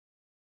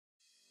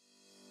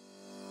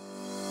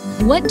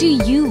What do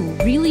you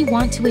really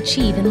want to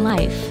achieve in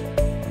life?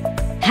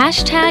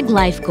 Hashtag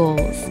life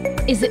goals.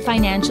 Is it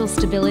financial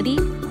stability?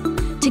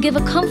 To give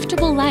a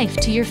comfortable life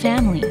to your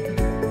family?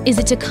 Is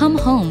it to come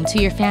home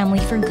to your family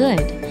for good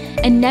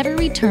and never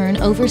return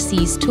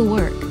overseas to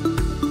work?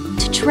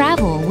 To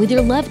travel with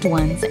your loved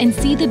ones and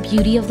see the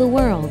beauty of the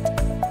world?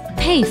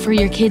 Pay for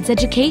your kids'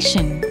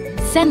 education,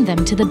 send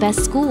them to the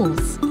best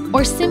schools,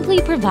 or simply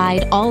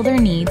provide all their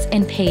needs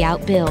and pay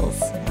out bills?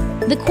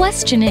 The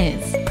question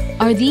is,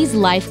 are these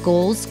life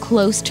goals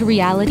close to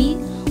reality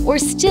or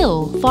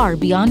still far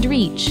beyond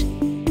reach?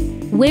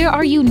 Where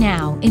are you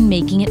now in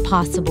making it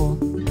possible?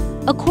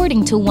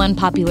 According to one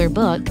popular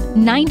book,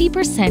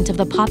 90% of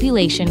the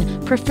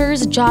population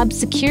prefers job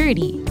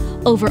security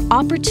over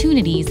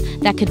opportunities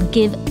that could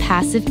give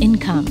passive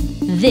income.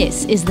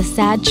 This is the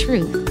sad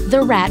truth,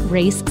 the rat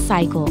race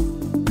cycle.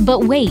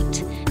 But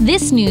wait,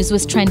 this news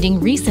was trending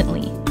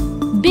recently.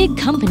 Big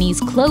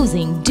companies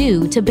closing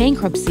due to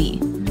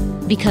bankruptcy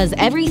because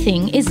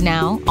everything is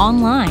now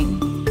online.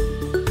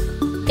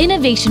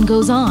 Innovation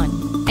goes on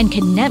and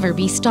can never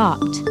be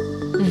stopped.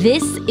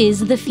 This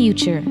is the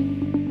future.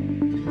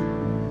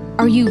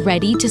 Are you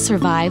ready to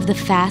survive the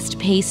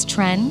fast-paced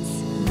trends?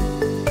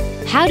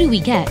 How do we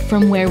get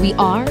from where we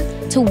are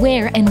to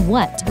where and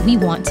what we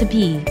want to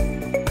be?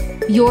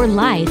 Your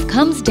life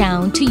comes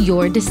down to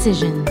your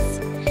decisions.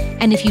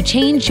 And if you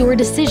change your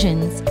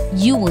decisions,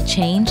 you will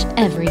change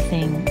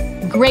everything.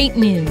 Great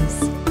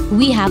news!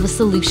 We have a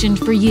solution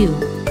for you.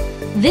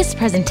 This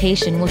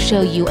presentation will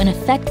show you an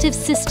effective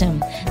system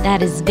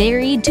that is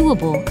very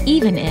doable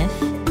even if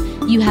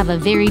you have a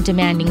very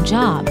demanding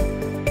job,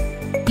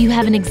 you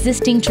have an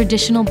existing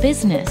traditional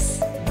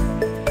business,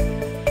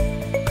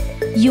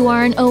 you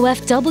are an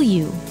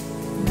OFW,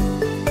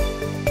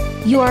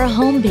 you are a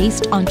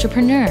home-based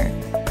entrepreneur.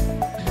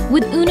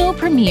 With Uno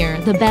Premier,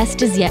 the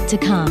best is yet to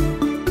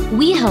come.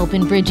 We help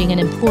in bridging an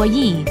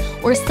employee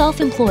or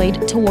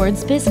self-employed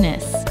towards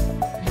business.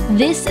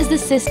 This is the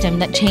system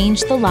that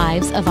changed the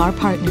lives of our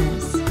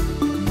partners.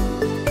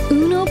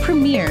 Uno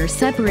Premier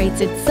separates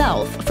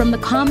itself from the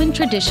common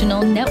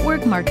traditional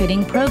network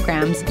marketing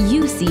programs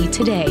you see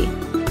today.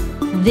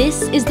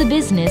 This is the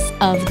business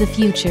of the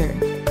future.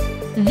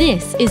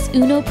 This is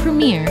Uno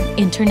Premier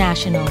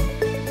International.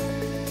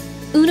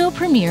 Uno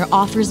Premier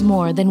offers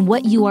more than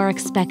what you are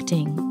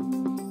expecting.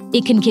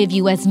 It can give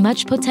you as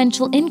much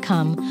potential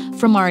income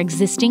from our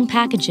existing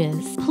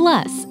packages,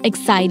 plus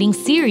exciting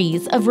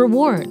series of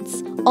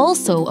rewards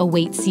also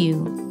awaits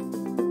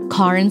you.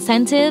 Car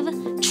incentive,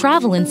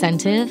 travel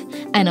incentive,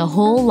 and a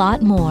whole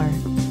lot more.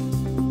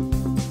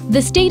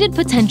 The stated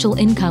potential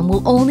income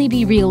will only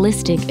be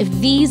realistic if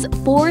these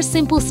 4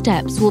 simple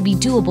steps will be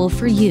doable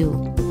for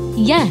you.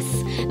 Yes,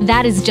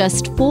 that is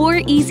just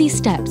 4 easy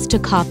steps to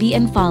copy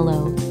and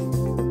follow.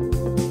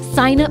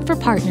 Sign up for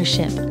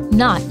partnership,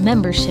 not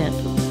membership.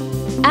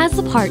 As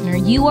a partner,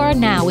 you are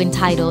now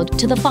entitled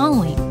to the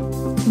following: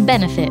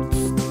 benefits,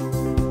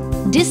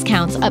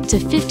 discounts up to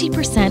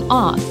 50%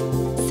 off,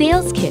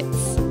 sales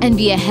kits, and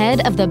be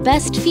ahead of the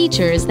best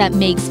features that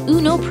makes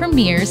Uno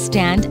Premier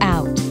stand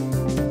out.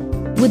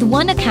 With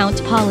one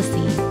account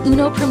policy,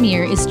 Uno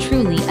Premier is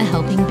truly a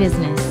helping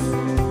business.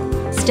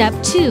 Step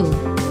 2.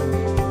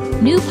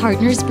 New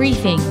Partners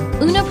Briefing.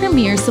 Uno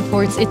Premier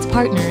supports its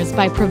partners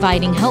by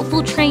providing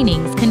helpful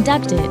trainings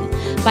conducted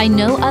by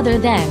no other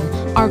than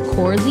our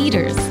core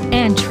leaders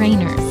and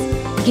trainers,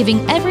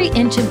 giving every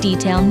inch of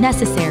detail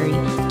necessary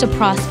to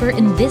prosper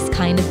in this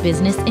kind of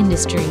business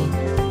industry.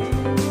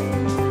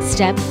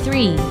 Step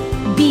 3.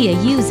 Be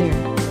a user.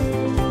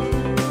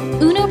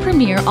 Uno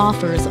Premier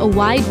offers a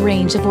wide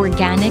range of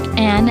organic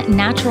and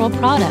natural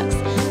products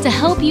to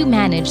help you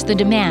manage the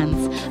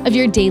demands of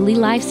your daily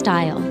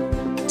lifestyle,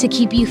 to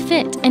keep you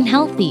fit and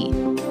healthy.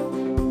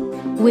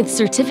 With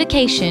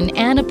certification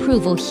and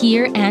approval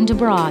here and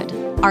abroad,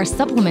 our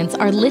supplements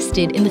are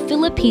listed in the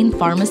Philippine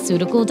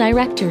Pharmaceutical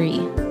Directory.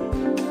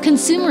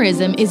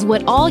 Consumerism is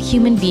what all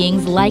human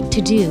beings like to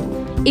do.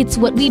 It's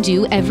what we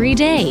do every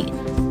day.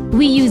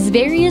 We use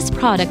various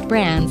product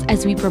brands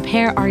as we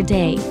prepare our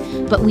day,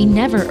 but we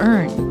never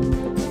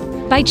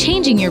earn. By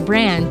changing your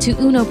brand to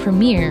Uno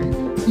Premier,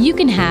 you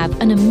can have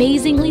an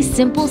amazingly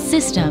simple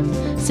system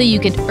so you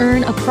can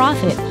earn a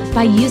profit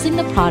by using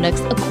the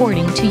products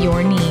according to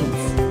your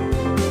needs.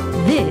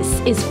 This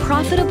is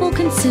profitable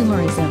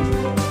consumerism.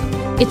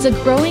 It's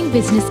a growing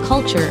business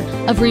culture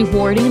of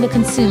rewarding the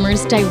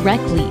consumers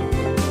directly,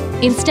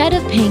 instead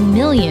of paying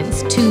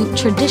millions to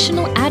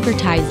traditional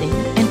advertising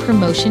and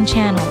promotion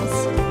channels.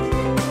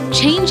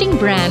 Changing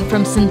brand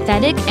from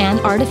synthetic and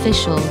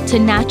artificial to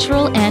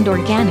natural and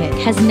organic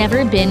has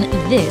never been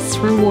this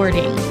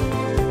rewarding.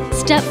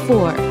 Step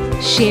 4.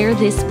 Share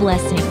this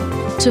blessing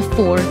to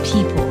 4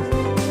 people.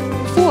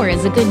 4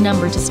 is a good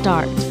number to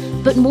start,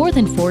 but more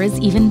than 4 is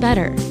even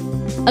better.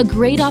 A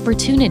great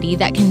opportunity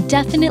that can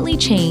definitely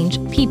change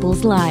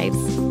people's lives,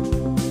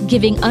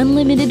 giving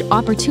unlimited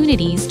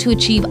opportunities to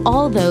achieve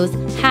all those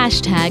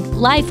hashtag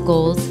life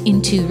goals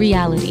into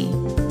reality.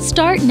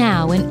 Start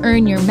now and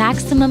earn your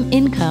maximum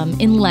income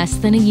in less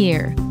than a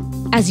year.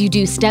 As you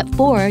do step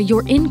 4,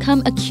 your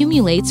income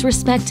accumulates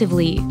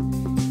respectively.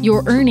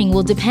 Your earning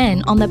will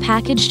depend on the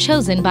package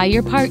chosen by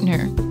your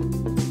partner.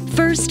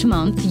 First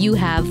month, you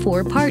have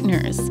 4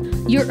 partners.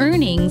 Your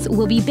earnings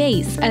will be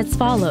based as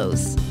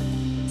follows.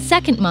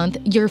 Second month,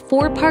 your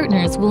 4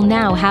 partners will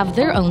now have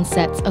their own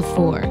sets of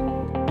 4.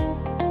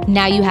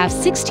 Now you have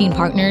 16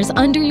 partners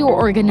under your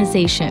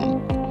organization.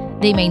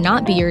 They may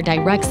not be your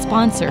direct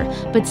sponsor,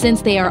 but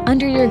since they are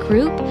under your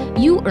group,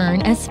 you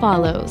earn as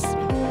follows.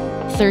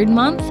 Third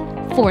month,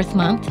 fourth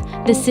month,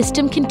 the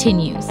system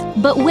continues.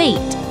 But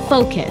wait,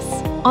 focus.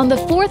 On the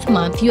 4th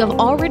month, you have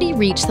already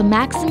reached the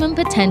maximum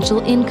potential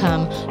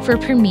income for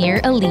Premier,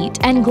 Elite,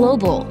 and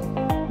Global,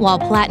 while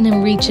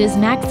Platinum reaches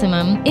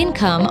maximum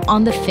income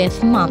on the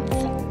 5th month.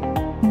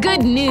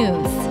 Good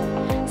news!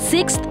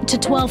 6th to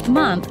 12th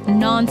month,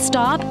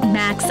 non-stop,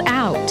 max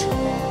out.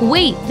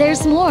 Wait,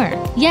 there's more.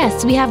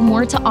 Yes, we have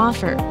more to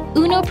offer.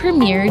 Uno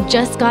Premier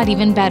just got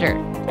even better.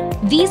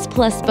 These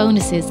plus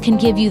bonuses can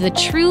give you the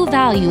true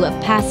value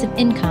of passive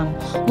income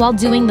while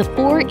doing the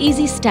 4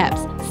 easy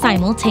steps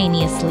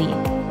simultaneously.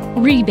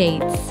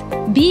 Rebates.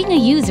 Being a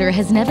user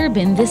has never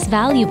been this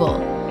valuable.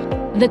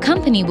 The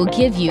company will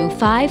give you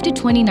 5 to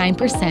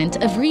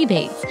 29% of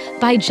rebates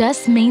by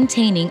just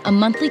maintaining a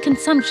monthly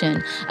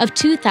consumption of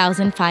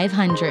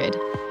 $2,500.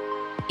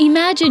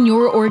 Imagine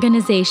your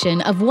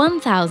organization of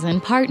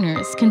 1,000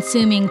 partners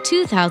consuming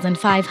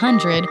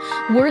 $2,500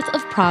 worth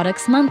of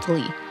products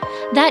monthly.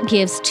 That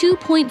gives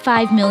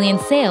 2.5 million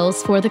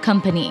sales for the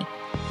company.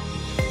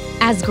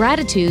 As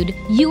gratitude,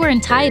 you are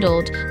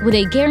entitled with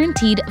a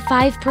guaranteed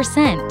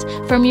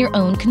 5% from your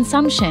own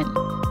consumption.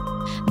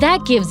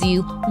 That gives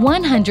you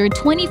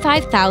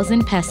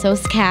 125,000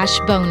 pesos cash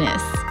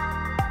bonus.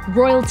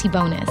 Royalty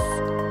bonus.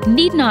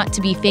 Need not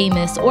to be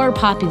famous or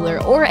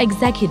popular or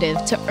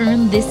executive to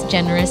earn this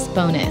generous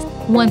bonus.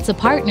 Once a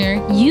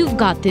partner, you've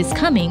got this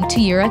coming to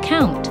your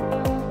account.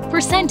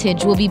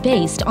 Percentage will be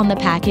based on the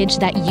package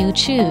that you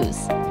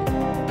choose.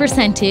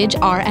 Percentage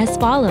are as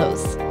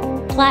follows.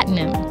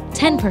 Platinum,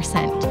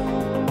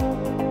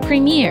 10%.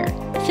 Premier,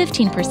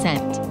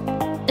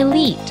 15%.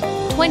 Elite,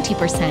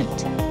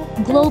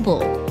 20%. Global,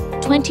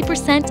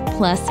 20%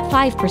 plus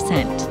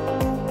 5%.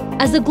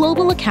 As a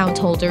global account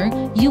holder,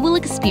 you will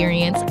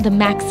experience the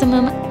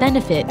maximum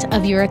benefit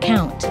of your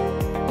account.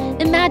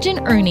 Imagine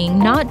earning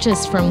not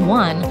just from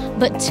 1,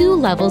 but 2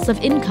 levels of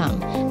income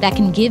that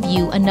can give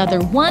you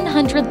another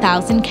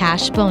 100,000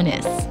 cash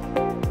bonus.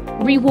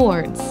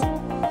 Rewards.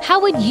 How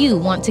would you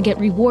want to get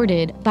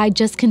rewarded by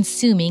just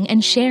consuming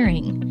and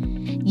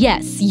sharing?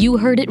 Yes, you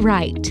heard it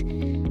right.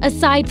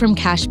 Aside from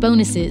cash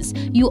bonuses,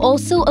 you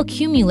also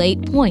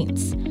accumulate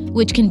points,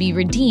 which can be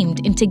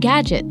redeemed into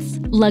gadgets,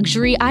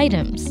 luxury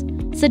items,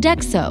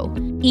 Sodexo,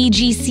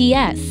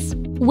 EGCS,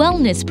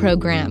 wellness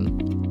program,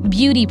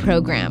 beauty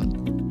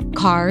program,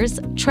 cars,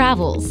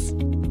 travels.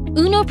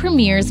 Uno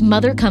Premier's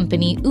mother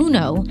company,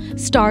 Uno,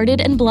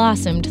 started and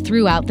blossomed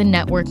throughout the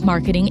network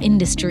marketing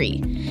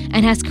industry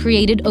and has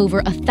created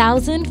over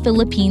 1,000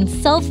 Philippine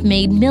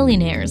self-made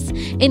millionaires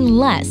in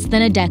less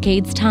than a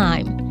decade's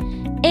time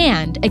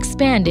and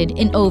expanded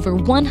in over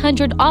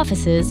 100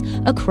 offices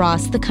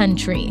across the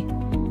country.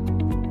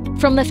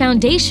 From the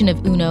foundation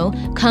of Uno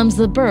comes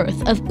the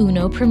birth of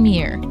Uno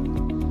Premier.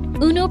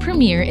 Uno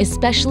Premier is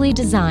specially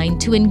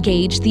designed to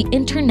engage the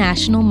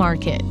international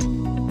market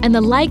and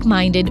the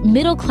like-minded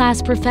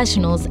middle-class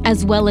professionals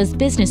as well as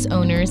business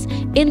owners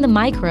in the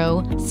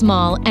micro,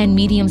 small, and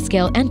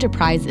medium-scale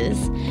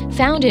enterprises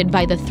founded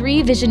by the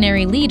 3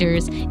 visionary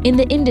leaders in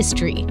the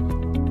industry,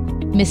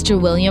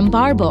 Mr. William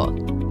Barbo,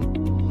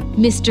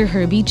 Mr.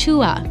 Herbie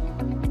Chua,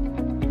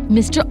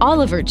 Mr.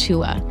 Oliver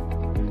Chua.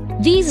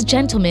 These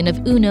gentlemen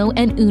of Uno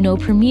and Uno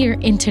Premier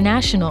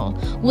International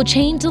will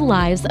change the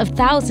lives of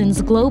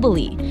thousands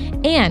globally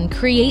and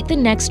create the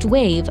next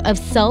wave of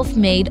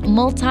self-made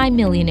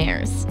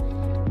multi-millionaires.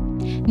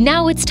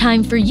 Now it's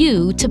time for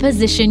you to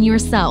position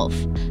yourself,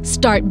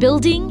 start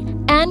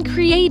building and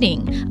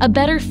creating a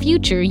better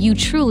future you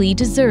truly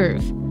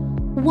deserve.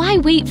 Why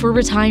wait for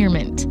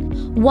retirement?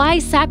 Why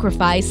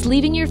sacrifice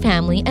leaving your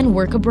family and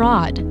work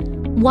abroad?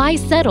 Why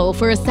settle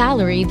for a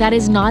salary that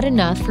is not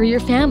enough for your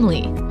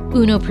family?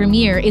 Uno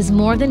Premier is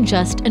more than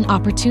just an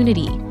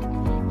opportunity.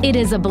 It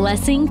is a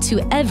blessing to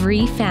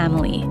every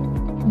family.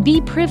 Be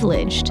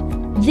privileged.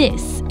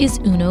 This is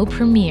Uno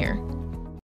Premier.